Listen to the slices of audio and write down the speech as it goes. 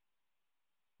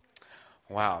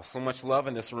Wow, so much love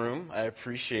in this room. I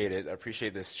appreciate it. I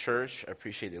appreciate this church. I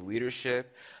appreciate the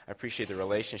leadership. I appreciate the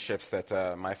relationships that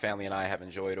my family and I have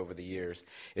enjoyed over the years.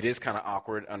 It is kind of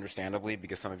awkward, understandably,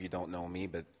 because some of you don't know me,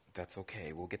 but that's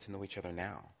okay. We'll get to know each other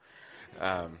now.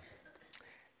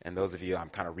 And those of you I'm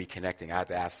kind of reconnecting, I had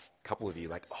to ask a couple of you,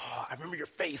 like, oh, I remember your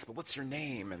face, but what's your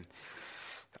name? And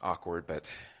awkward, but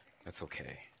that's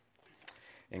okay.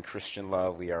 In Christian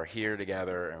love, we are here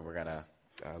together, and we're going to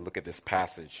look at this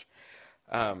passage.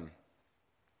 And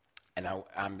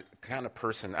I'm the kind of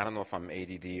person, I don't know if I'm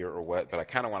ADD or what, but I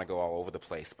kind of want to go all over the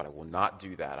place, but I will not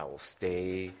do that. I will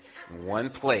stay in one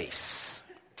place.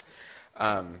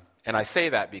 And I say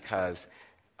that because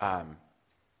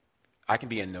I can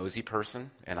be a nosy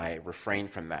person, and I refrain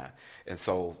from that. And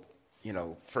so,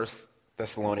 First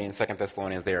Thessalonians, Second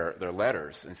Thessalonians, they're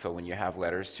letters. And so when you have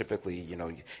letters, typically,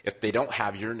 if they don't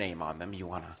have your name on them, you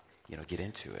want to get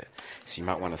into it. So you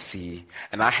might want to see.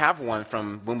 And I have one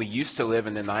from when we used to live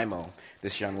in Nanaimo,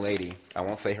 this young lady. I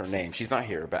won't say her name. She's not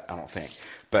here, but I don't think.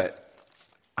 But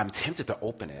I'm tempted to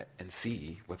open it and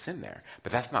see what's in there.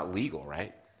 But that's not legal,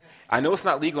 right? I know it's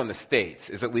not legal in the States.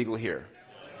 Is it legal here?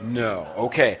 No.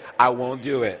 Okay. I won't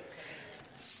do it.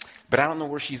 But I don't know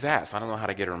where she's at, so I don't know how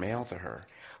to get her mail to her.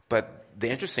 But the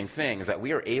interesting thing is that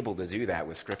we are able to do that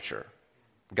with Scripture.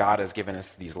 God has given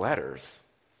us these letters,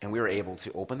 and we are able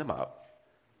to open them up.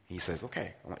 He says,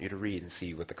 okay, I want you to read and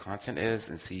see what the content is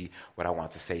and see what I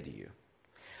want to say to you.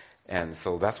 And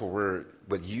so that's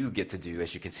what you get to do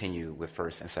as you continue with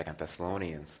 1st and 2nd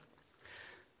Thessalonians.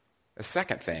 The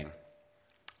second thing,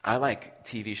 I like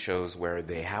TV shows where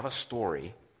they have a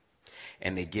story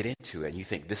and they get into it and you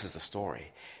think this is the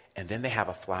story. And then they have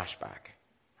a flashback,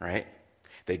 right?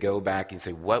 They go back and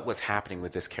say, what was happening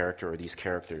with this character or these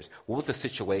characters? What was the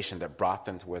situation that brought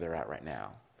them to where they're at right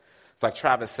now? It's like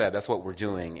Travis said, that's what we're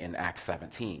doing in Acts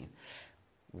 17.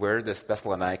 Where this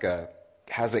Thessalonica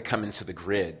has it come into the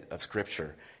grid of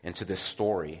Scripture, into this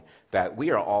story, that we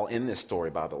are all in this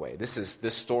story, by the way. This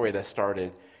story that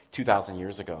started 2,000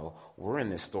 years ago. We're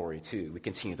in this story, too. We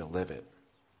continue to live it.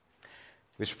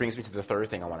 Which brings me to the third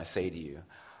thing I want to say to you.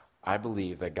 I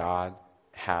believe that God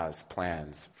has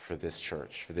plans for this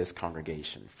church, for this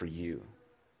congregation, for you.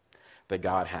 That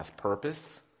God has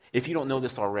purpose. If you don't know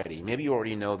this already, maybe you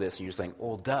already know this and you're saying,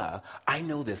 oh, duh, I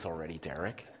know this already,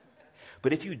 Derek.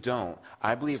 But if you don't,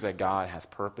 I believe that God has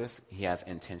purpose. He has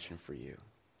intention for you.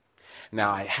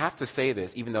 Now, I have to say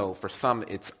this, even though for some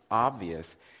it's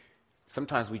obvious,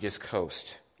 sometimes we just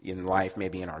coast in life,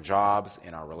 maybe in our jobs,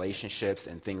 in our relationships,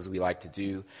 and things we like to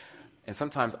do. And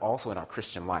sometimes also in our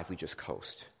Christian life, we just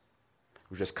coast.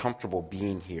 We're just comfortable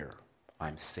being here.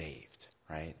 I'm saved,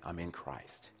 right? I'm in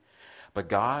Christ. But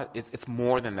God, it's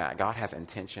more than that. God has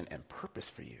intention and purpose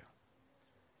for you.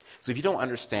 So if you don't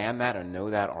understand that or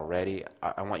know that already,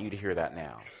 I want you to hear that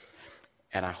now.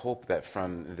 And I hope that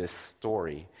from this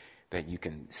story that you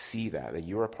can see that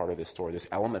you're a part of this story. There's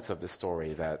elements of this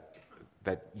story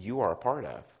that you are a part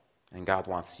of. And God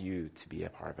wants you to be a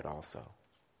part of it also.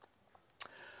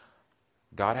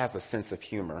 God has a sense of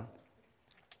humor.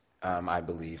 I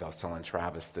believe I was telling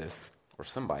Travis this, or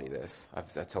somebody this. I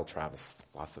tell Travis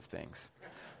lots of things.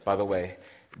 By the way,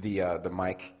 the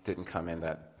mic didn't come in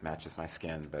that matches my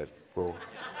skin, but we're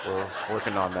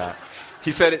working on that.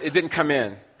 He said it didn't come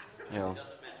in.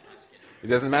 It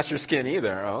doesn't match your skin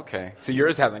either. Oh, okay. So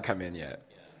yours hasn't come in yet.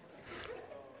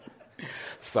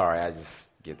 Sorry, I just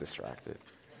get distracted.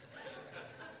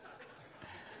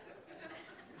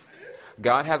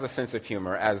 God has a sense of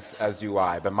humor, as do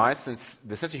I. But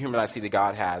the sense of humor that I see that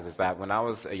God has is that when I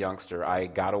was a youngster, I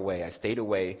stayed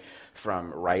away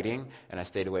from writing, and I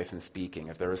stayed away from speaking.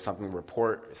 If there was something to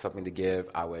report, something to give,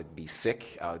 I would be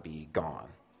sick, I would be gone.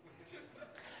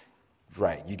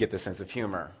 Right, you get the sense of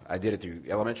humor. I did it through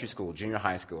elementary school, junior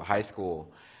high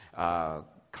school,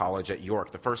 college at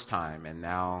York the first time, and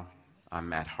now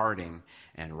I'm at Harding,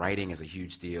 and writing is a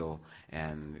huge deal.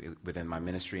 And within my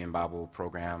ministry and Bible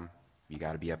program, you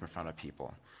got to be up in front of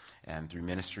people. And through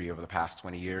ministry over the past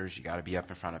 20 years, you got to be up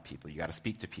in front of people. You got to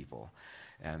speak to people.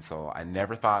 And so I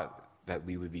never thought that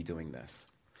we would be doing this.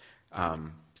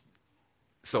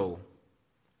 So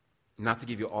not to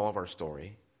give you all of our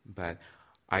story, but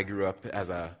I grew up as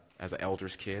an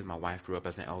elder's kid. My wife grew up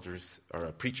as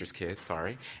a preacher's kid,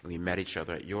 and we met each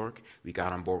other at York. We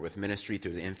got on board with ministry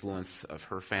through the influence of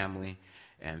her family.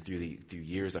 And through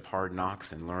years of hard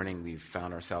knocks and learning, we've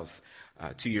found ourselves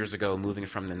 2 years ago moving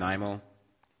from Nanaimo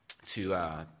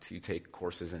to take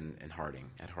courses in Harding,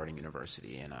 at Harding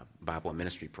University, in a Bible and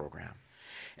ministry program.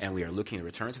 And we are looking to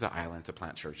return to the island to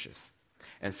plant churches.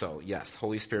 And so, yes,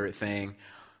 Holy Spirit thing.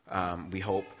 We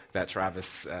hope that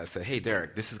Travis said, hey,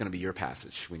 Derek, this is going to be your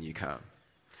passage when you come.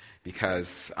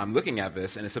 because I'm looking at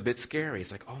this and it's a bit scary.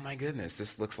 It's like, oh my goodness,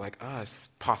 this looks like us,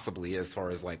 possibly, as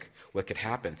far as like what could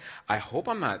happen. I hope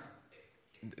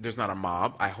there's not a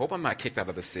mob. I hope I'm not kicked out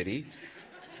of the city.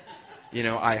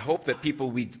 I hope that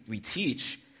people we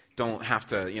teach don't have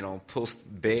to, post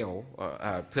bail,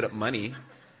 put up money.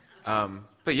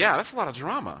 But yeah, that's a lot of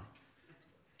drama.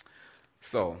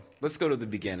 So let's go to the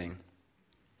beginning.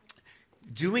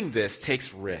 Doing this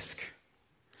takes risk.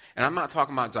 And I'm not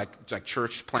talking about like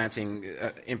church planting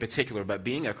in particular, but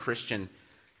being a Christian,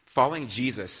 following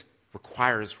Jesus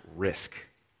requires risk.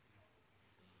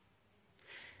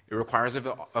 It requires of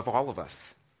all of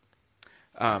us.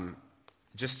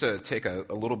 Just to take a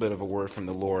little bit of a word from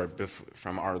the Lord,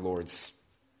 from our Lord's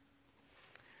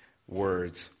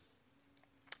words.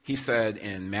 He said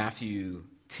in Matthew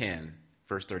 10,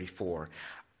 verse 34,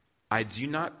 I do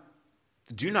not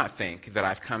think that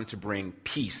I've come to bring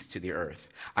peace to the earth.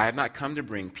 I have not come to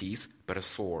bring peace, but a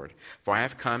sword. For I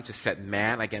have come to set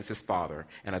man against his father,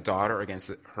 and a daughter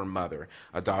against her mother,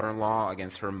 a daughter-in-law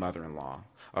against her mother-in-law.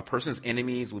 A person's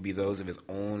enemies will be those of his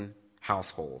own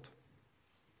household.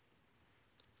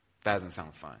 That doesn't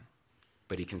sound fun.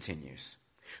 But he continues.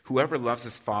 Whoever loves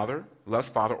father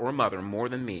or mother more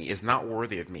than me is not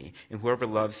worthy of me. And whoever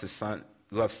loves son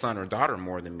or daughter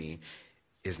more than me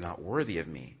is not worthy of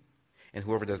me. And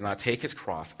whoever does not take his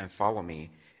cross and follow me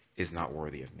is not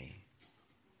worthy of me.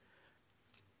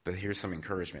 But here's some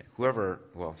encouragement. Whoever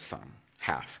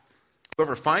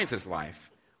finds his life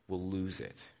will lose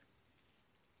it.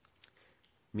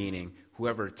 Meaning,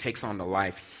 whoever takes on the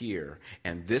life here,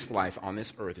 and this life on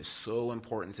this earth is so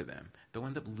important to them, they'll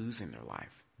end up losing their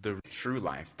life, the true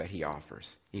life that he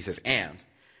offers. He says, and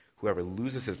whoever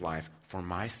loses his life for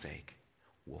my sake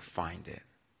will find it,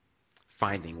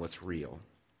 finding what's real.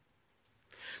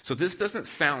 So this doesn't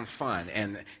sound fun,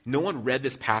 and no one read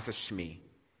this passage to me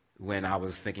when I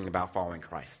was thinking about following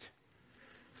Christ.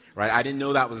 Right? I didn't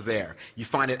know that was there. You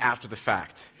find it after the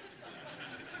fact.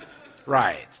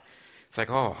 Right. It's like,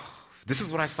 oh, this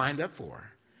is what I signed up for.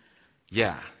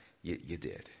 Yeah, you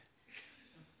did.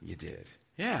 You did.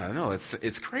 Yeah, no,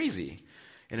 it's crazy.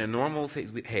 In a normal,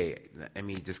 hey, let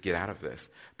me just get out of this.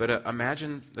 But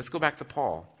imagine, let's go back to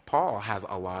Paul. Paul has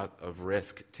a lot of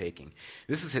risk taking.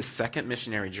 This is his second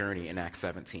missionary journey in Acts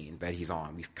 17 that he's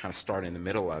on. We kind of start in the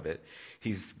middle of it.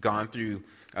 He's gone through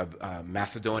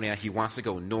Macedonia. He wants to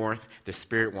go north. The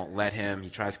Spirit won't let him. He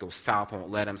tries to go south,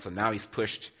 won't let him. So now he's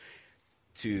pushed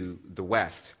to the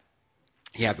west.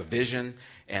 He has a vision,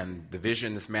 and the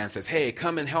vision, this man says, hey,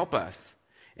 come and help us.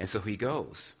 And so he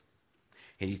goes.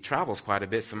 And he travels quite a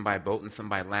bit, some by boat and some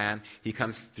by land. He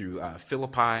comes through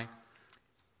Philippi.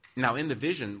 Now, in the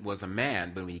vision was a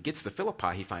man, but when he gets to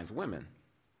Philippi, he finds women.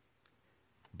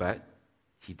 But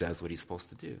he does what he's supposed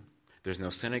to do. There's no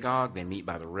synagogue. They meet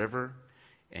by the river,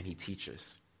 and he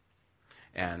teaches.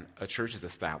 And a church is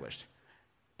established.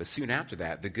 But soon after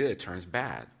that, the good turns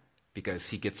bad because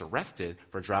he gets arrested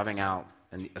for driving out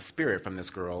a spirit from this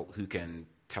girl who can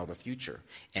tell the future,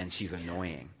 and she's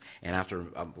annoying. And after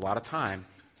a lot of time,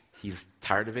 he's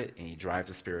tired of it, and he drives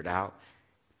the spirit out.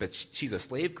 But she's a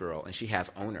slave girl, and she has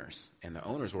owners, and the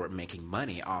owners were making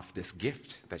money off this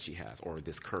gift that she has, or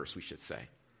this curse, we should say.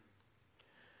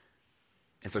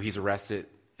 And so he's arrested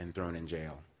and thrown in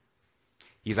jail.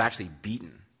 He's actually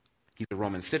beaten. He's a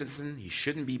Roman citizen. He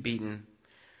shouldn't be beaten.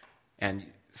 And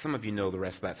some of you know the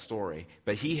rest of that story.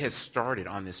 But he has started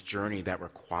on this journey that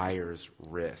requires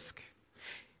risk.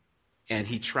 And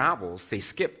he travels. They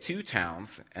skip 2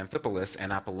 towns, Amphipolis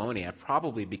and Apollonia,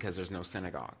 probably because there's no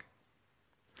synagogue.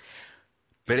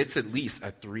 But it's at least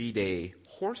a 3-day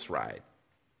horse ride.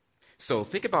 So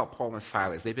think about Paul and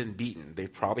Silas. They've been beaten. They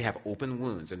probably have open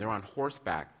wounds, and they're on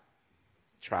horseback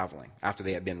traveling after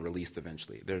they have been released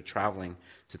eventually. They're traveling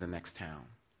to the next town.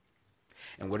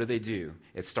 And what do?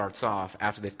 It starts off,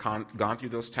 after they've gone through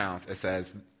those towns, it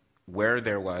says, where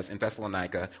there was, in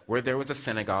Thessalonica, where there was a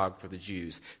synagogue for the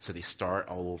Jews. So they start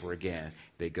all over again.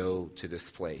 They go to this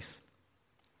place.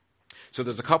 So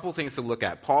there's a couple things to look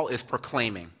at. Paul is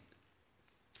proclaiming.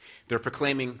 They're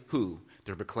proclaiming who?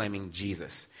 They're proclaiming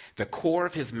Jesus. The core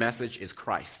of his message is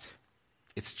Christ.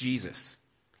 It's Jesus.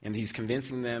 And he's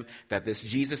convincing them that this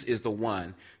Jesus is the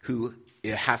one who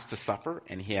has to suffer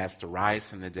and he has to rise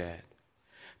from the dead.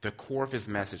 The core of his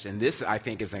message. And this, I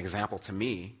think, is an example to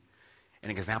me, an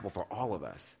example for all of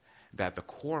us, that the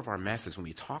core of our message when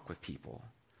we talk with people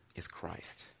is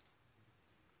Christ.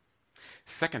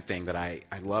 Second thing that I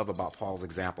love about Paul's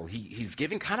example, he's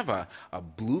giving kind of a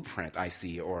blueprint, I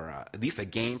see, or at least a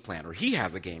game plan, or he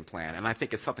has a game plan, and I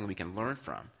think it's something we can learn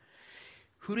from.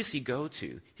 Who does he go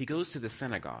to? He goes to the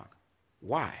synagogue.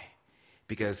 Why?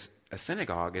 Because a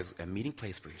synagogue is a meeting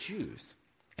place for Jews.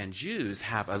 And Jews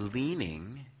have a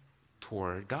leaning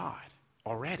toward God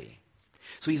already.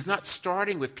 So he's not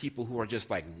starting with people who are just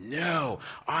like, no,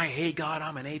 I hate God,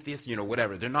 I'm an atheist,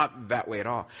 whatever. They're not that way at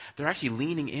all. They're actually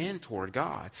leaning in toward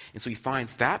God. And so he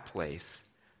finds that place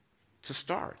to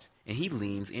start. And he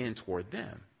leans in toward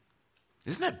them.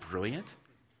 Isn't that brilliant?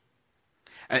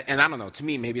 And I don't know, to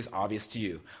me, maybe it's obvious to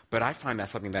you, but I find that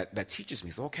something that teaches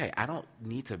me. So, okay, I don't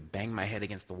need to bang my head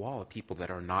against the wall of people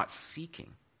that are not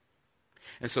seeking.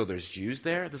 And so there's Jews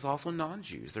there, there's also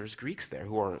non-Jews. There's Greeks there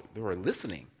who are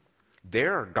listening.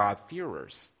 They're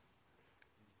God-fearers.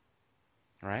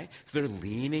 Right? So they're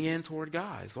leaning in toward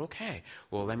God. It's okay,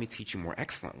 well, let me teach you more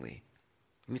excellently.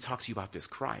 Let me talk to you about this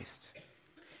Christ.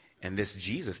 And this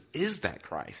Jesus is that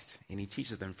Christ. And he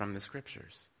teaches them from the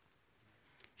scriptures.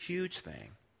 Huge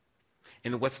thing.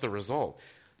 And what's the result?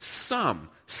 Some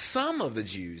of the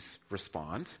Jews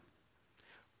respond,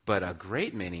 but a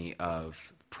great many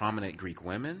of prominent Greek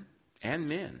women and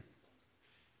men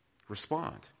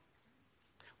respond.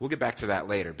 We'll get back to that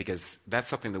later because that's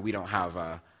something that we don't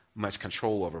have much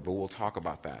control over, but we'll talk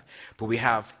about that. But we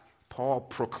have Paul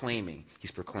proclaiming. He's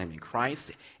proclaiming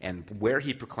Christ, and where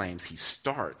he proclaims, he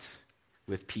starts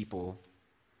with people,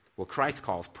 well, Christ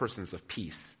calls persons of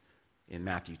peace in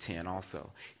Matthew 10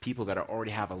 also. People that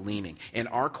already have a leaning. In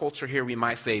our culture here, we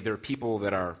might say there are people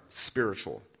that are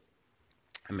spiritual.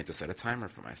 I meant to set a timer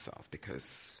for myself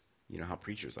because you know how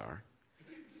preachers are.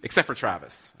 Except for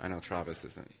Travis. I know Travis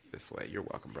isn't this way. You're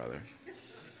welcome, brother.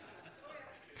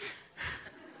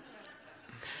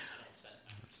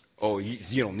 Oh,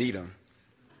 you don't need him.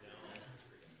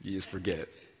 You just forget.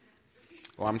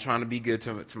 Well, I'm trying to be good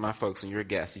to my folks. When you're a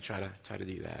guest, you try to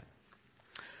do that.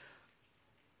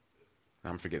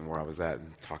 I'm forgetting where I was at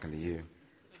and talking to you.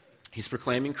 He's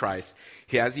proclaiming Christ.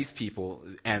 He has these people,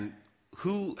 and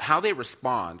how they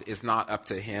respond is not up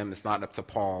to him. It's not up to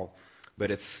Paul, but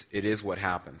it is what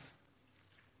happens.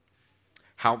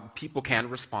 How people can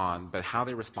respond, but how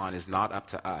they respond is not up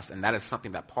to us, and that is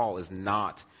something that Paul is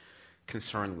not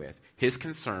concerned with. His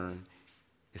concern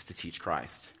is to teach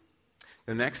Christ.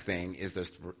 The next thing is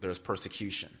there's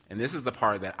persecution, and this is the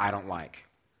part that I don't like.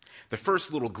 The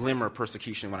first little glimmer of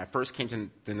persecution when I first came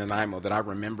to Nanaimo that I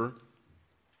remember,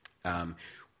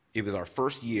 it was our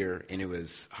first year, and it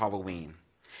was Halloween,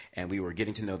 and we were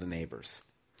getting to know the neighbors.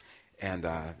 And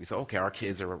we said, okay, our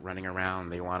kids are running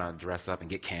around. They want to dress up and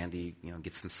get candy,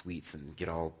 get some sweets and get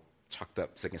all chucked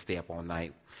up so they can stay up all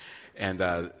night. And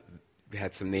we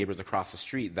had some neighbors across the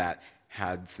street that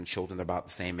had some children about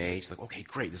the same age. Like, okay,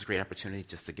 great, this is a great opportunity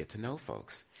just to get to know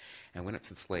folks. And I went up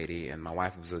to this lady, and my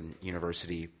wife was in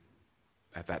university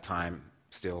at that time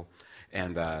still,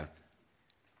 and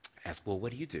asked, well,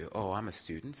 what do you do? Oh, I'm a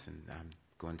student, and I'm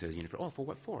going to university. Oh, for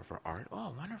what for? For art?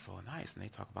 Oh, wonderful, nice. And they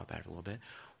talk about that for a little bit.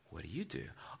 What do you do?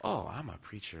 Oh, I'm a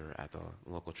preacher at the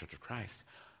local Church of Christ.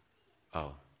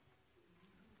 Oh.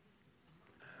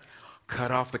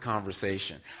 Cut off the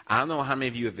conversation. I don't know how many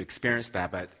of you have experienced that,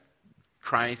 but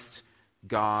Christ,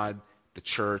 God, the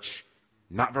church,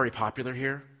 not very popular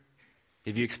here.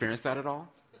 Have you experienced that at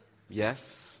all?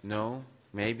 Yes? No?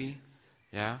 Maybe?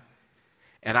 Yeah?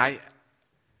 And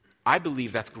I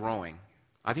believe that's growing.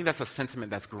 I think that's a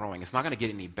sentiment that's growing. It's not going to get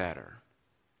any better.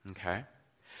 Okay?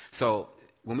 So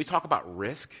when we talk about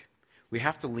risk, we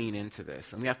have to lean into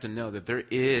this, and we have to know that there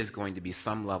is going to be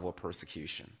some level of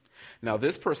persecution. Now,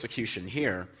 this persecution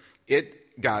here,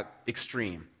 it got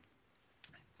extreme.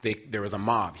 There was a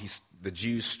mob. The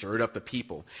Jews stirred up the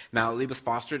people. Now, it was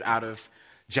fostered out of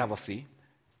jealousy,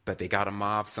 but they got a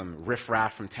mob, some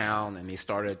riffraff from town, and they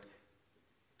started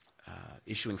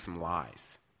issuing some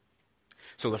lies.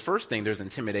 So the first thing, there's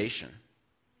intimidation.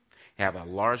 You have a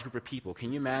large group of people.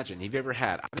 Can you imagine? Have you ever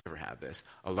had, I've never had this,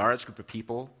 a large group of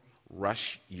people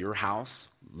rush your house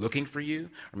looking for you?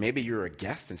 Or maybe you're a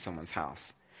guest in someone's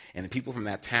house, and the people from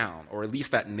that town, or at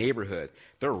least that neighborhood,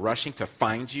 they're rushing to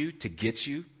find you, to get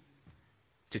you,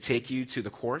 to take you to the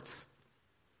courts.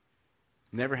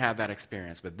 Never had that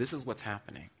experience, but this is what's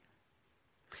happening.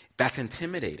 That's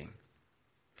intimidating.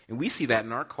 And we see that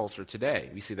in our culture today.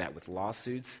 We see that with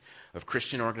lawsuits of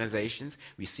Christian organizations.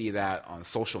 We see that on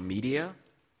social media.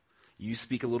 You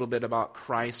speak a little bit about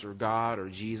Christ or God or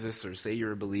Jesus or say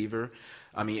you're a believer.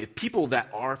 I mean, people that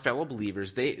are fellow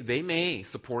believers, they may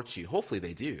support you. Hopefully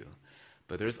they do.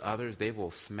 But there's others, they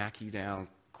will smack you down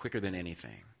quicker than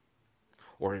anything.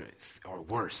 Or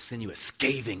worse, send you a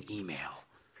scathing email.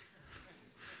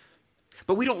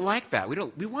 But we don't like that.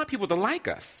 We want people to like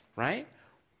us, right?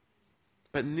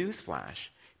 But newsflash,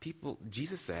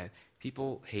 Jesus said,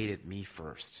 people hated me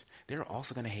first. They're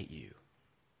also going to hate you.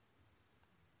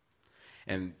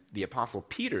 And the Apostle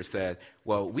Peter said,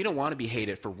 well, we don't want to be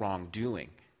hated for wrongdoing.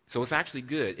 So it's actually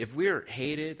good. If we're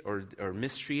hated or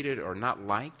mistreated or not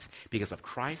liked because of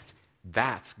Christ,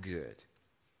 that's good.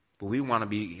 But we want to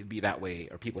be that way,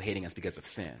 or people hating us because of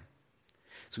sin.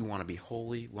 So we want to be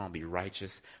holy, we want to be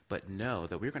righteous, but know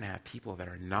that we're going to have people that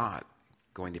are not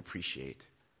going to appreciate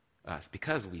us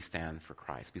because we stand for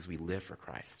Christ, because we live for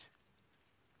Christ.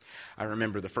 I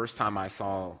remember the first time I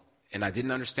saw, and I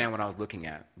didn't understand what I was looking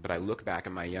at, but I look back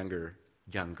at my younger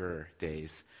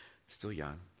days, still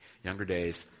younger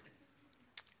days,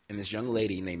 and this young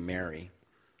lady named Mary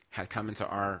had come into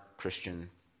our Christian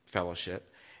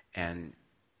fellowship, and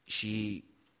she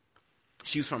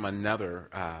was from another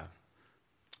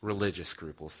religious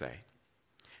group, we'll say.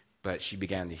 But she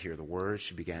began to hear the word,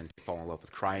 she began to fall in love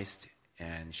with Christ,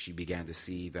 and she began to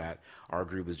see that our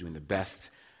group was doing the best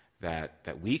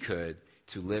that we could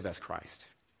to live as Christ.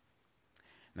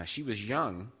 Now, she was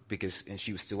young, and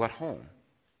she was still at home.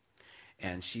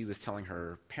 And she was telling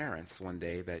her parents one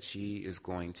day that she is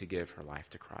going to give her life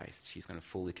to Christ. She's going to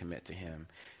fully commit to him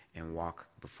and walk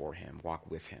before him, walk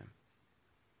with him.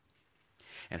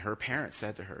 And her parents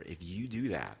said to her, if you do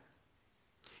that,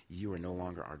 you are no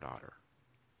longer our daughter.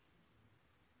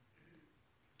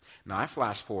 Now, I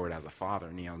flash forward as a father,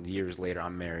 and years later,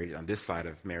 I'm married on this side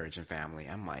of marriage and family.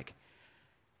 I'm like,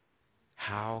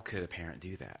 how could a parent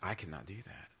do that? I could not do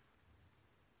that.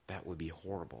 That would be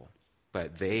horrible.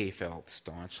 But they felt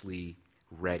staunchly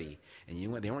ready. And you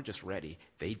know what? They weren't just ready.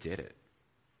 They did it.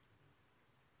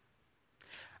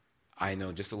 I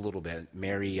know just a little bit.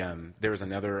 Mary, there was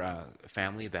another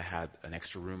family that had an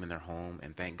extra room in their home,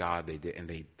 and thank God they did, and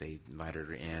they invited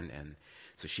her in, and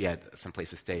so she had some place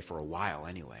to stay for a while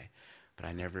anyway. But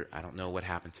I don't know what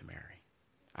happened to Mary.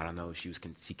 I don't know if she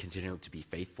continued to be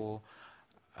faithful.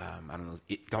 I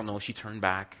don't know if she turned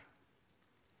back.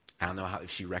 I don't know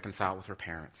if she reconciled with her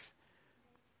parents.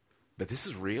 But this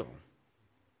is real.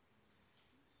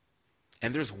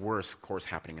 And there's worse, of course,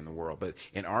 happening in the world. But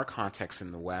in our context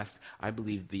in the West, I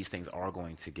believe these things are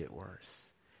going to get worse.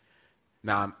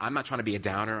 Now, I'm not trying to be a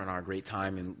downer on our great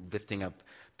time in lifting up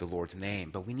the Lord's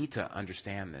name, but we need to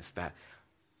understand this, that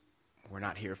we're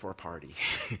not here for a party.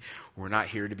 We're not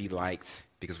here to be liked,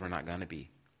 because we're not going to be.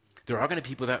 There are going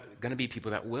to be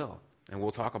people that will, and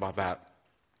we'll talk about that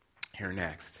here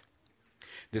next.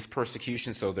 This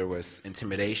persecution, so there was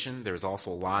intimidation, there was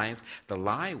also lies. The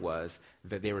lie was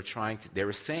that they were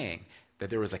saying that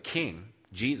there was a king,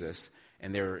 Jesus,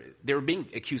 and they were being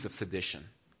accused of sedition,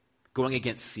 going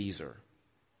against Caesar.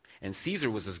 And Caesar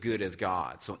was as good as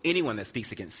God. So anyone that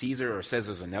speaks against Caesar or says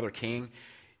there's another king,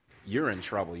 you're in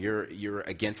trouble. You're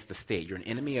against the state. You're an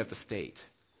enemy of the state.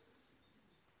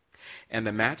 And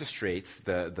the magistrates,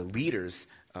 the leaders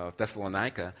of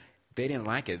Thessalonica, they didn't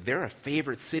like it. They're a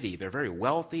favorite city. They're very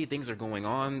wealthy. Things are going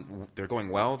on. They're going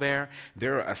well there.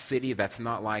 They're a city that's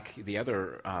not like the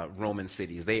other Roman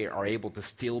cities. They are able to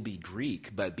still be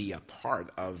Greek, but be a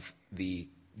part of the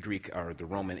Greek or the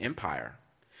Roman Empire.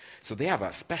 So they have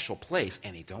a special place,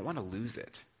 and they don't want to lose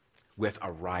it with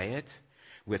a riot,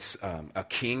 with a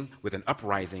king, with an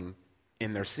uprising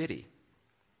in their city.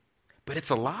 But it's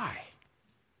a lie.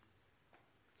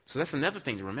 So that's another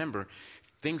thing to remember.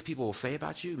 Things people will say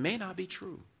about you may not be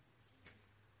true.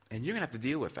 And you're going to have to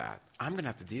deal with that. I'm going to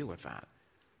have to deal with that.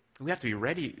 And we have to be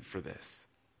ready for this.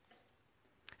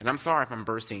 And I'm sorry if I'm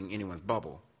bursting anyone's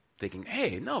bubble, thinking,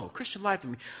 hey, no, Christian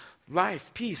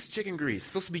life, peace, chicken grease, it's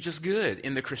supposed to be just good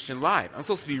in the Christian life. I'm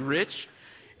supposed to be rich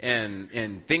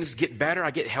and things get better,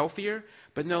 I get healthier.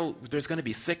 But no, there's going to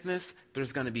be sickness,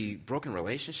 there's going to be broken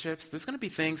relationships, there's going to be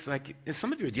things like, and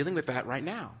some of you are dealing with that right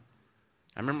now.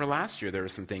 I remember last year there were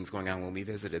some things going on when we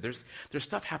visited. There's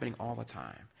stuff happening all the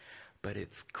time. But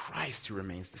it's Christ who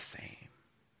remains the same.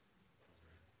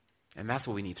 And that's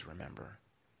what we need to remember.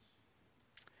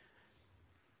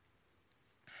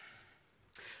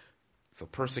 So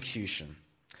persecution.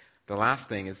 The last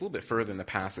thing is a little bit further in the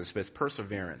passage, but it's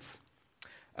perseverance.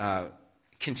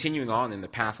 Continuing on in the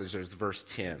passage, there's verse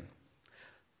 10.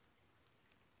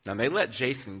 Now, they let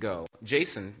Jason go.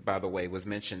 Jason, by the way, was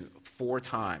mentioned 4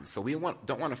 times. So we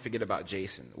don't want to forget about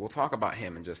Jason. We'll talk about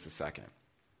him in just a second.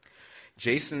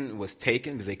 Jason was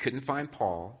taken because they couldn't find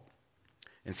Paul.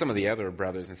 And some of the other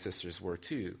brothers and sisters were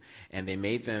too. And they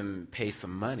made them pay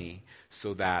some money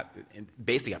so that,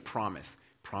 basically a promise.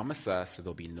 Promise us that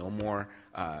there'll be no more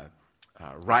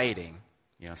rioting.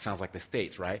 Sounds like the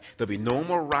States, right? There'll be no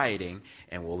more rioting,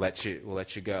 and we'll let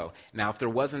you go. Now, if there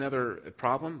was another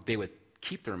problem, they would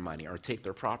keep their money or take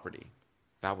their property.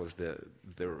 That was the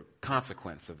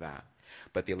consequence of that.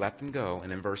 But they let them go.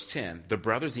 And in verse 10, the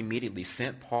brothers immediately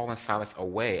sent Paul and Silas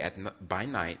away by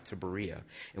night to Berea.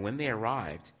 And when they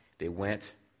arrived, they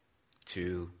went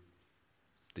to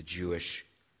the Jewish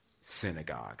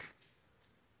synagogue.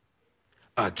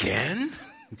 Again?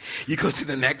 You go to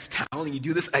the next town and you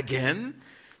do this again?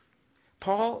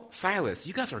 Paul, Silas,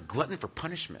 you guys are glutton for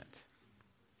punishment.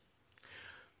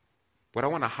 What I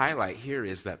want to highlight here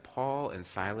is that Paul and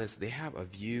Silas, they have a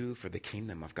view for the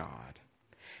kingdom of God.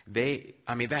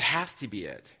 That has to be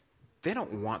it. They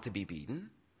don't want to be beaten.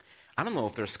 I don't know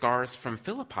if their scars from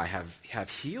Philippi have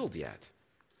healed yet.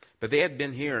 But they had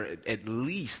been here at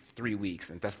least 3 weeks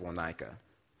in Thessalonica.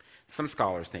 Some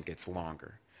scholars think it's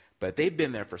longer. But they've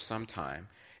been there for some time.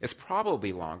 It's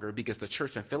probably longer because the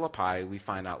church in Philippi, we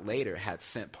find out later, had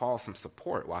sent Paul some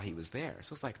support while he was there.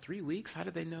 So it's like 3 weeks? How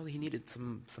did they know he needed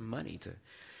some money to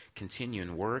continue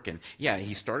and work? And yeah,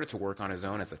 he started to work on his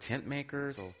own as a tent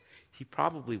maker. So he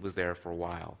probably was there for a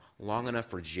while, long enough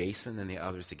for Jason and the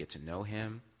others to get to know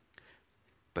him.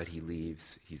 But he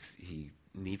leaves. He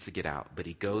needs to get out. But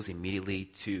he goes immediately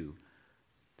to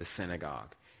the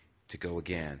synagogue to go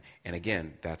again. And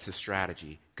again, that's his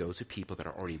strategy. Go to people that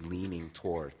are already leaning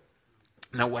toward.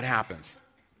 Now what happens?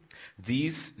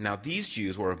 These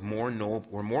Jews were more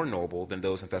noble than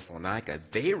those in Thessalonica.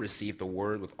 They received the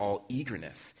word with all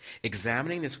eagerness,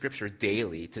 examining the scripture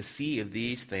daily to see if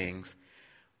these things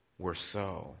were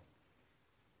so.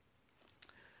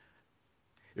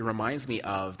 It reminds me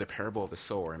of the parable of the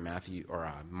sower in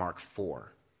Mark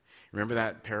 4. Remember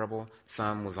that parable?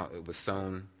 Some was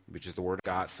sown, which is the word of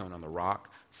God, sown on the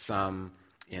rock. Some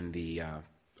on the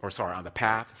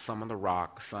path. Some on the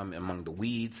rock. Some among the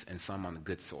weeds, and some on the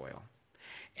good soil.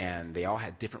 And they all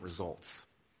had different results,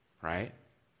 right?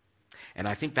 And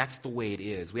I think that's the way it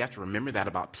is. We have to remember that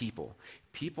about people.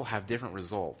 People have different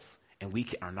results, and we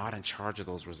are not in charge of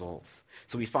those results.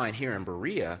 So we find here in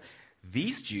Berea,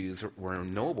 these Jews were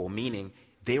noble, meaning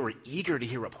they were eager to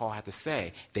hear what Paul had to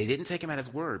say. They didn't take him at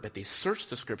his word, but they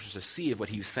searched the scriptures to see if what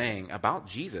he was saying about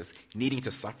Jesus needing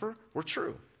to suffer were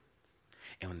true.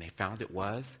 And when they found it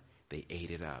was, they ate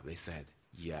it up. They said,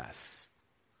 yes,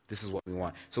 this is what we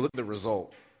want. So look at the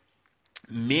result.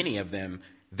 Many of them,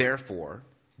 therefore,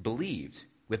 believed,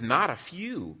 with not a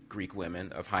few Greek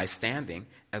women of high standing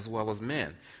as well as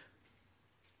men.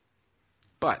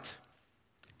 But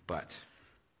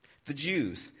the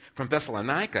Jews from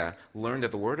Thessalonica learned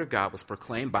that the word of God was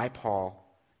proclaimed by Paul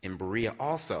in Berea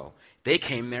also. They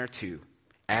came there too,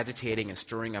 agitating and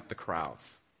stirring up the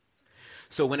crowds.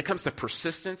 So when it comes to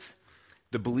persistence,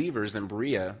 the believers in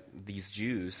Berea, these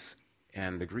Jews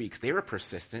and the Greeks, they were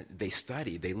persistent. They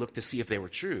studied. They looked to see if they were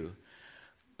true.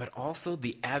 But also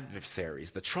the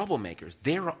adversaries, the troublemakers,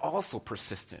 they were also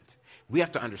persistent. We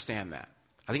have to understand that.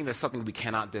 I think that's something we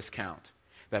cannot discount.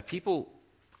 That people,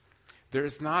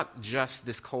 there's not just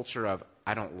this culture of,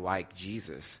 I don't like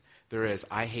Jesus. There is,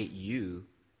 I hate you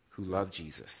who love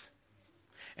Jesus.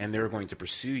 And they're going to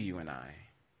pursue you and I.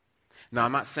 Now,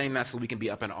 I'm not saying that so we can be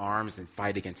up in arms and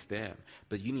fight against them.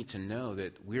 But you need to know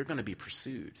that we're going to be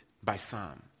pursued by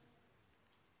some.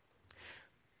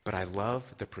 But I love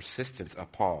the persistence of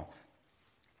Paul.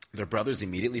 Their brothers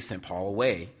immediately sent Paul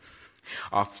away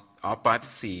off by the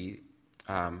sea.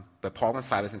 But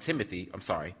Silas and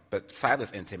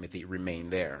Timothy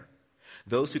remained there.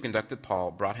 Those who conducted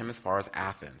Paul brought him as far as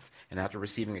Athens, and after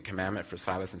receiving a commandment for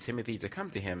Silas and Timothy to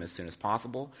come to him as soon as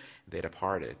possible, they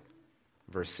departed.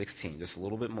 Verse 16, just a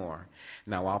little bit more.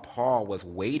 Now, while Paul was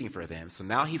waiting for them, so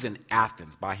now he's in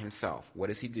Athens by himself. What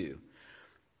does he do?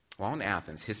 While in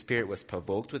Athens, his spirit was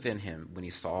provoked within him when he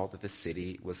saw that the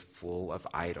city was full of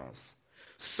idols.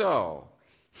 So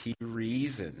he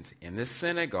reasoned in the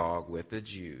synagogue with the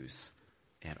Jews,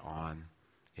 and on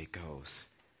it goes.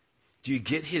 Do you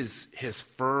get his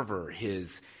fervor,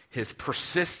 his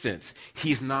persistence?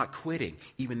 He's not quitting,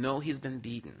 even though he's been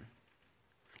beaten.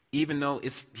 Even though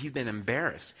he's been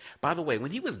embarrassed. By the way,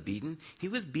 when he was beaten,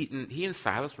 he and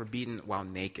Silas were beaten while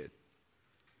naked.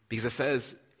 Because it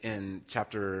says in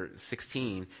chapter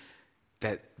 16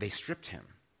 that they stripped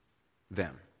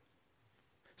them.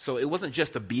 So it wasn't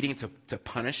just a beating to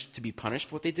be punished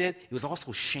for what they did. It was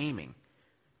also shaming.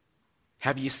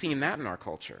 Have you seen that in our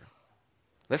culture?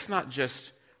 Let's not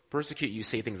just persecute you,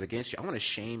 say things against you. I want to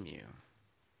shame you.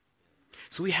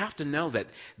 So we have to know that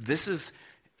this is,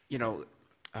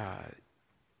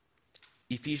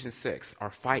 Ephesians 6, our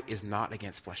fight is not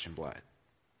against flesh and blood,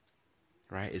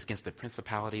 right? It's against the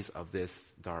principalities of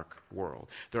this dark world.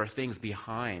 There are things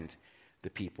behind the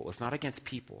people. It's not against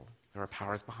people. There are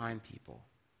powers behind people.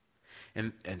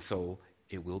 And so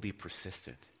it will be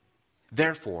persistent.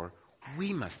 Therefore,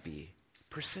 we must be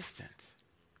persistent,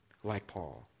 like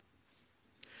Paul.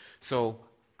 So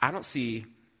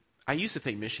I used to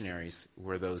think missionaries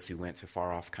were those who went to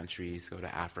far off countries, go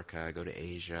to Africa, go to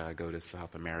Asia, go to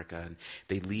South America, and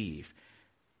they leave.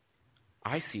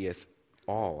 I see us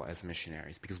all as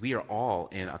missionaries because we are all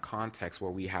in a context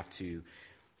where we have to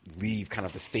leave kind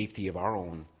of the safety of our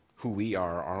own, who we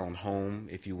are, our own home,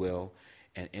 if you will,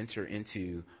 and enter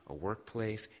into a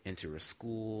workplace, into a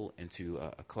school, into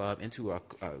a club, into a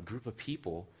group of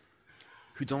people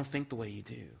who don't think the way you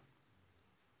do.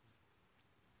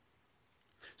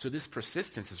 So this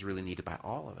persistence is really needed by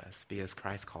all of us because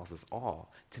Christ calls us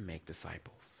all to make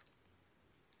disciples.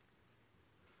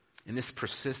 And this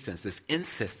persistence, this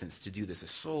insistence to do this is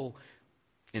so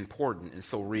important and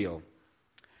so real.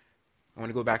 I want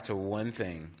to go back to one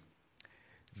thing.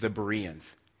 The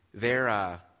Bereans.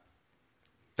 That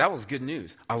was good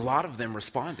news. A lot of them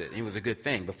responded. It was a good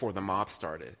thing before the mob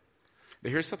started. But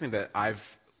here's something that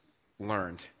I've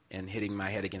learned in hitting my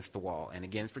head against the wall. And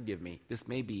again, forgive me. This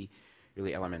may be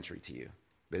really elementary to you,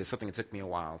 but it's something that took me a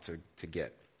while to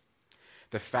get.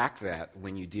 The fact that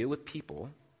when you deal with people,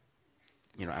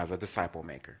 as a disciple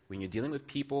maker, when you're dealing with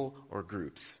people or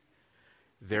groups,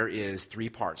 there is 3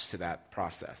 parts to that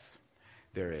process.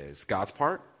 There is God's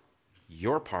part,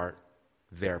 your part,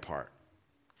 their part.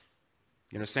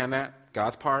 You understand that?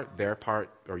 God's part, their part,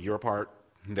 or your part,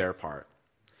 their part.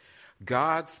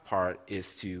 God's part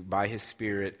is to, by his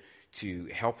Spirit, to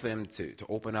help them to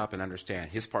open up and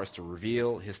understand. His part is to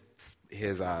reveal.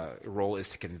 His role is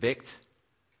to convict,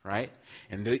 right?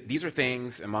 And these are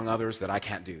things, among others, that I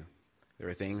can't do. There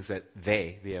are things that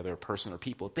the other person or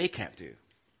people, they can't do.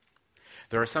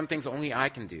 There are some things only I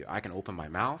can do. I can open my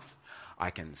mouth.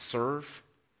 I can serve.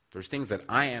 There's things that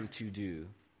I am to do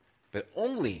that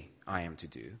only I am to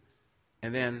do.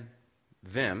 And then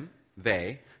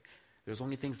there's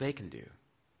only things they can do.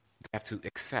 They have to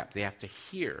accept. They have to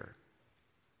hear.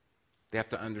 They have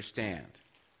to understand,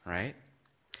 right?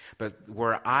 But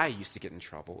where I used to get in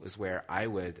trouble is where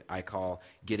I call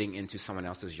getting into someone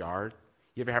else's yard.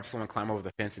 You ever have someone climb over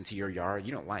the fence into your yard?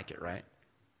 You don't like it, right?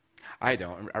 I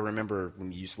don't. I remember when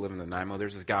we used to live in the Nanaimo,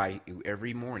 there's this guy who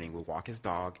every morning would walk his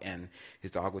dog, and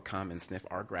his dog would come and sniff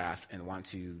our grass and want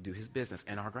to do his business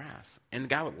in our grass. And the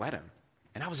guy would let him.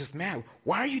 And I was just mad.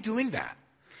 Why are you doing that?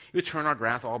 He would turn our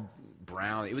grass all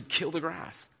brown. It would kill the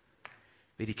grass.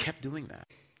 But he kept doing that.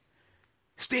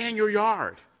 Stay in your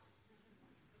yard.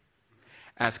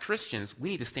 As Christians, we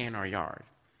need to stay in our yard.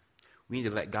 We need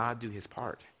to let God do his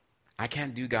part. I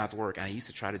can't do God's work, and I used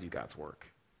to try to do God's work.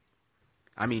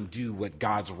 I mean, do what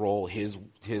God's role, his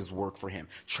work for him.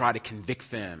 Try to convict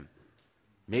them.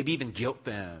 Maybe even guilt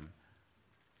them.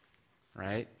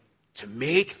 Right? To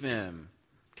make them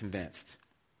convinced.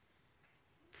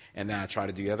 And then I try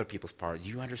to do other people's part.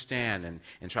 You understand,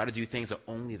 and try to do things that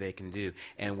only they can do.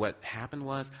 And what happened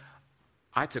was,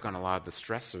 I took on a lot of the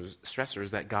stressors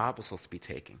that God was supposed to be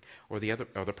taking, or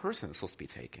the person was supposed to be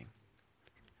taking.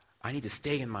 I need to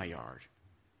stay in my yard.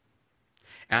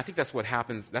 And I think that's what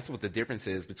happens, that's what the difference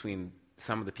is between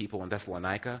some of the people in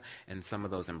Thessalonica and some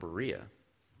of those in Berea.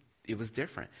 It was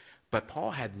different. But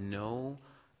Paul had no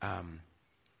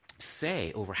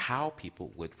say over how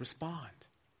people would respond.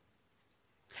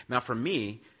 Now for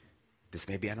me, this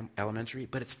may be elementary,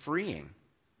 but it's freeing.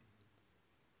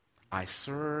 I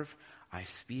serve, I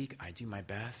speak, I do my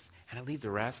best, and I leave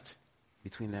the rest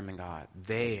between them and God.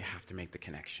 They have to make the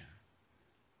connection.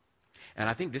 And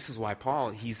I think this is why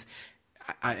Paul,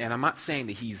 and I'm not saying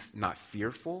that he's not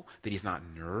fearful, that he's not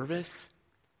nervous.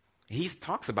 He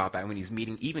talks about that when he's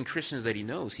meeting even Christians that he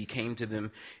knows. He came to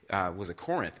them, was at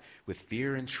Corinth, with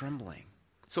fear and trembling.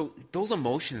 So those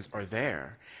emotions are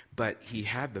there, but he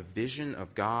had the vision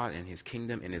of God and his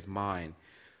kingdom in his mind,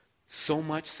 so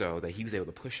much so that he was able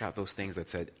to push out those things that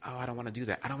said, oh, I don't want to do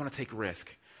that. I don't want to take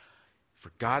risk.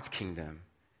 For God's kingdom,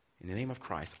 in the name of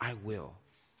Christ, I will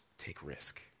take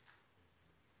risk.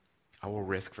 I will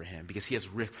risk for him because he has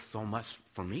risked so much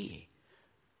for me.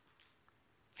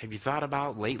 Have you thought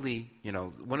about lately,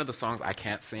 one of the songs I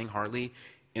can't sing hardly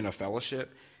in a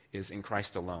fellowship is In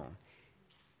Christ Alone.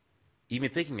 Even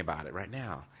thinking about it right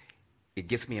now, it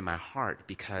gets me in my heart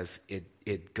because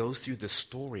it goes through the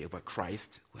story of what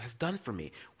Christ has done for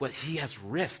me, what he has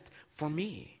risked for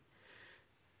me.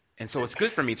 And so it's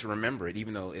good for me to remember it,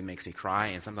 even though it makes me cry,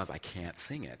 and sometimes I can't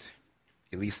sing it,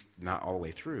 at least not all the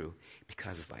way through,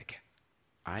 because it's like,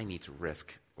 I need to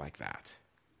risk like that.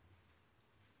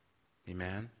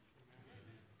 Amen?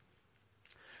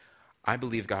 I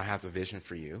believe God has a vision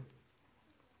for you.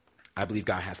 I believe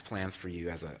God has plans for you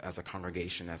as a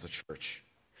congregation, as a church.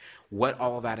 What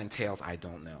all of that entails, I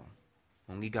don't know.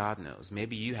 Only God knows.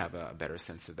 Maybe you have a better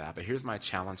sense of that. But here's my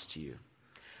challenge to you.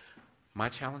 My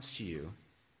challenge to you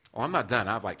Oh, I'm not done.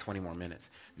 I have like 20 more minutes.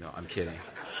 No, I'm kidding.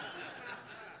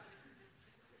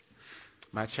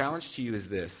 My challenge to you is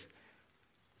this.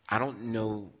 I don't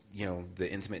know,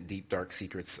 the intimate, deep, dark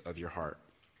secrets of your heart,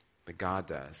 but God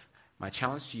does. My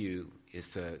challenge to you is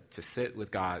to sit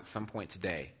with God at some point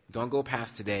today. Don't go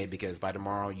past today, because by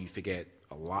tomorrow you forget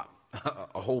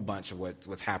a whole bunch of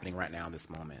what's happening right now in this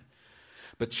moment.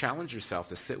 But challenge yourself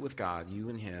to sit with God, you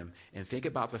and him, and think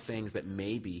about the things that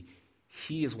maybe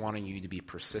he is wanting you to be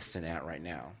persistent at right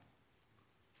now.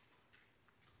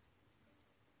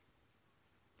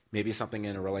 Maybe something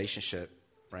in a relationship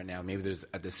right now. Maybe there's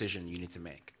a decision you need to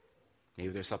make. Maybe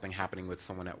there's something happening with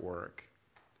someone at work.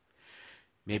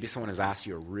 Maybe someone has asked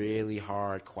you a really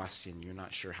hard question. You're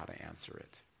not sure how to answer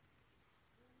it.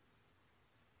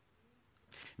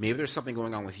 Maybe there's something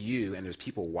going on with you and there's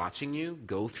people watching you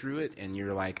go through it, and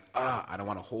you're like, I don't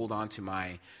want to hold on to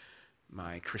my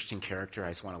Christian character. I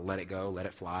just want to let it go, let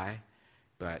it fly.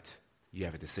 But you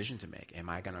have a decision to make. Am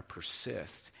I going to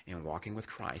persist in walking with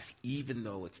Christ even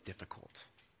though it's difficult?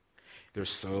 There's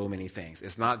so many things.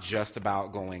 It's not just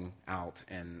about going out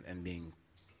and being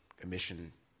a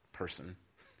mission person,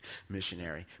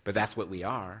 missionary. But that's what we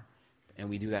are, and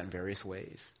we do that in various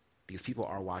ways because people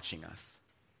are watching us.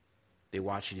 They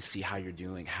watch you to see how you're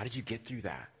doing. How did you get through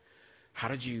that? How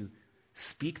did you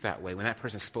speak that way when that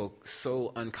person spoke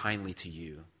so unkindly to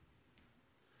you?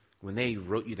 When they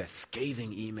wrote you that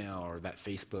scathing email or that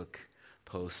Facebook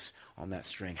post on that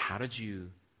string, how did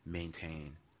you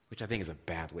maintain? Which I think is a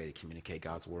bad way to communicate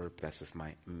God's word. That's just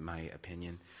my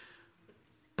opinion.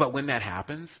 But when that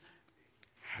happens,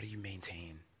 how do you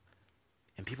maintain?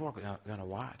 And people are going to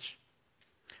watch.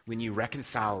 When you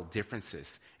reconcile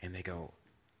differences and they go,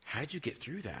 how did you get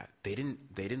through that? They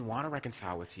didn't want to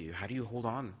reconcile with you. How do you hold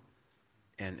on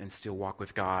and still walk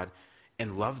with God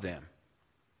and love them?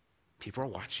 People are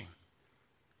watching.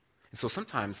 And so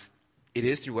sometimes it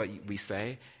is through what we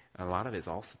say, and a lot of it is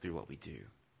also through what we do.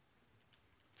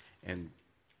 And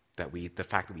the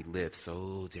fact that we live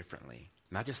so differently,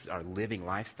 not just our living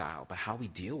lifestyle, but how we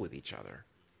deal with each other.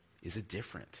 Is it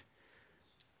different?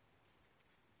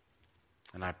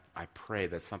 And I pray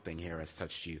that something here has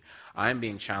touched you. I'm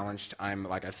being challenged.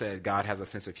 Like I said, God has a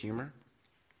sense of humor.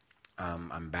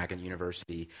 I'm back in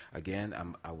university again.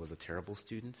 I was a terrible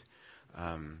student.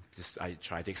 I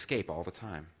tried to escape all the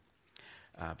time.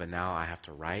 But now I have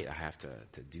to write. I have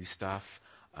to do stuff.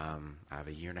 I have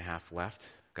a year and a half left,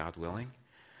 God willing.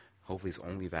 Hopefully it's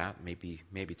only that, maybe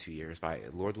 2 years.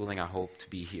 But Lord willing, I hope to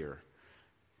be here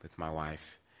with my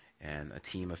wife and a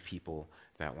team of people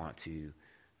that want to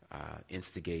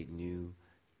instigate new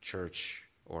church,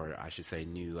 or I should say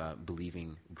new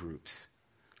believing groups.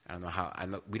 I don't know how,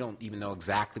 we don't even know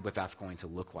exactly what that's going to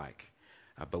look like,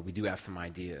 but we do have some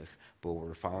ideas, but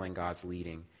we're following God's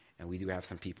leading, and we do have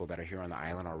some people that are here on the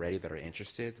island already that are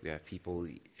interested. We have people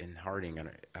in Harding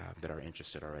that are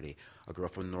interested already. A girl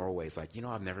from Norway is like,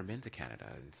 I've never been to Canada.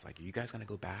 And it's like, are you guys going to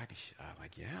go back? And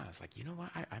like, yeah. It's like, you know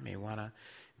what? I may want to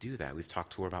do that. We've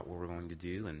talked to her about what we're going to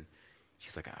do, and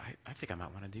she's like, I think I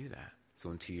might want to do that.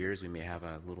 So in 2 years, we may have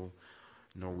a little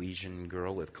Norwegian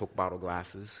girl with Coke bottle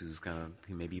glasses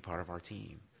who may be part of our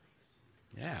team.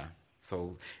 Yeah.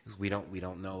 So we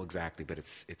don't know exactly, but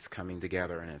it's coming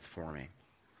together and it's forming.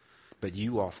 But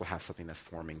you also have something that's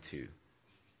forming too.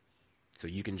 So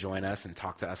you can join us and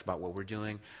talk to us about what we're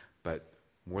doing, but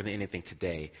more than anything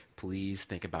today, please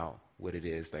think about what it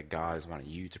is that God is wanting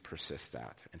you to persist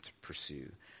at and to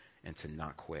pursue and to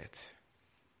not quit.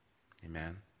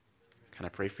 Amen. Can I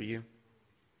pray for you?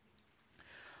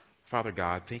 Father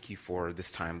God, thank you for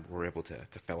this time we're able to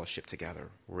fellowship together.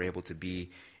 We're able to be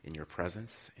in your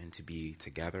presence and to be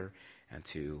together and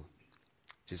to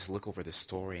just look over the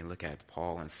story and look at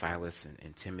Paul and Silas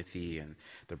and Timothy and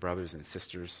the brothers and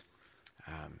sisters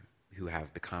who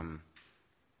have become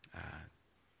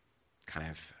kind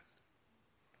of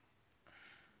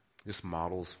just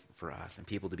models for us and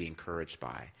people to be encouraged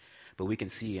by. But we can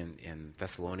see in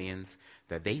Thessalonians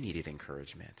that they needed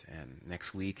encouragement. And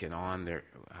next week and on,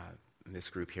 this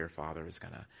group here, Father, is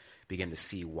going to begin to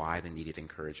see why they needed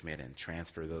encouragement and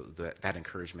transfer that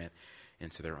encouragement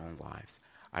into their own lives.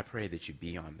 I pray that you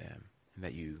be on them and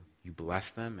that you bless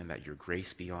them and that your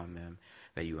grace be on them,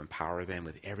 that you empower them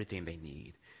with everything they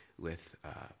need, with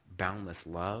boundless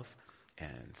love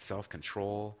and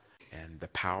self-control and the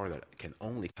power that can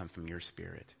only come from your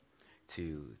Spirit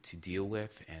to deal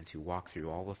with and to walk through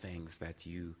all the things that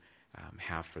you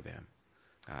have for them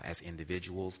as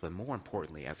individuals, but more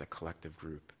importantly, as a collective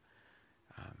group.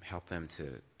 Help them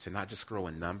to not just grow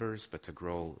in numbers, but to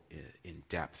grow in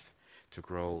depth, to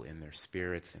grow in their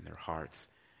spirits, in their hearts,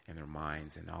 in their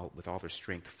minds, and with all their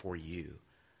strength for you.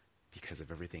 because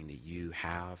of everything that you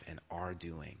have and are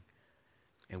doing.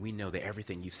 And we know that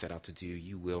everything you've set out to do,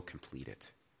 you will complete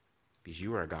it. Because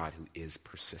you are a God who is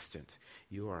persistent.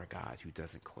 You are a God who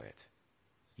doesn't quit.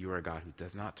 You are a God who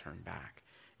does not turn back.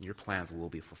 And your plans will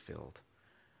be fulfilled.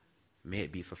 May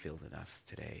it be fulfilled in us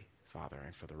today, Father,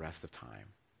 and for the rest of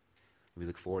time. We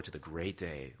look forward to the great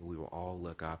day when we will all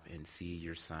look up and see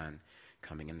your Son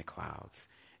coming in the clouds,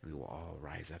 and we will all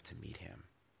rise up to meet him.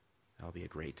 That'll be a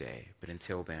great day. But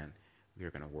until then, we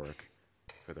are going to work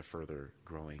for the further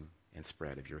growing and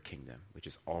spread of your kingdom, which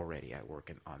is already at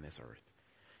work on this earth.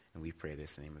 And we pray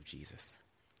this in the name of Jesus.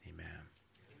 Amen.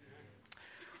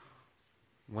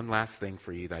 One last thing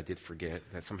for you that I did forget,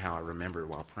 that somehow I remembered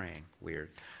while praying. Weird.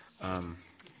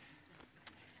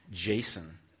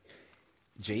 Jason,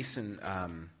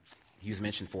 he was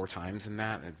mentioned 4 times in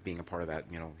that, and being a part of that,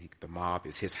 the mob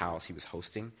is his house he was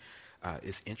hosting.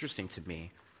 It's interesting to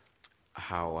me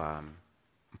how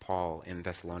Paul in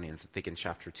Thessalonians, I think in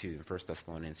chapter 2, in 1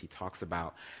 Thessalonians, he talks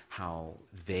about how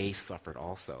they suffered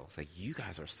also. It's like, you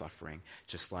guys are suffering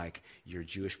just like your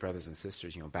Jewish brothers and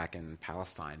sisters, back in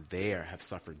Palestine. They have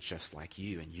suffered just like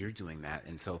you, and you're doing that.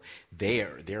 And so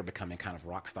they're becoming kind of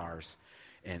rock stars.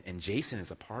 And Jason is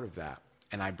a part of that.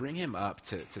 And I bring him up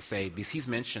to say, because he's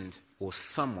mentioned,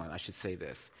 someone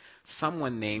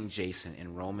named Jason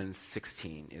in Romans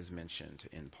 16 is mentioned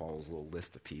in Paul's little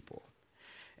list of people.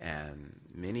 And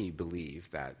many believe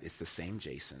that it's the same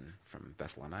Jason from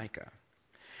Thessalonica.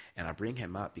 And I bring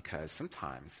him up because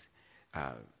sometimes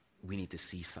we need to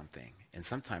see something. And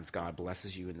sometimes God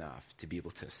blesses you enough to be able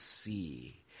to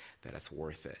see that it's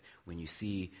worth it. When you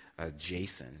see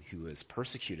Jason, who was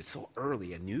persecuted so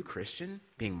early, a new Christian,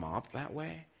 being mobbed that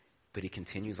way, but he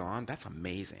continues on, that's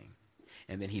amazing.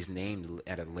 And then he's named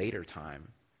at a later time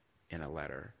in a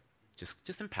letter,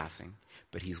 just in passing,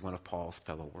 but he's one of Paul's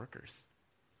fellow workers.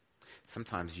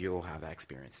 Sometimes you'll have that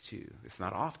experience too. It's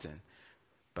not often,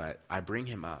 but I bring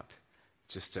him up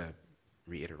just to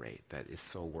reiterate that it's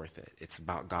so worth it. It's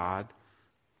about God.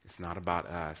 It's not about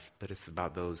us, but it's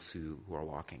about those who are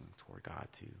walking toward God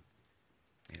too.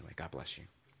 Anyway, God bless you.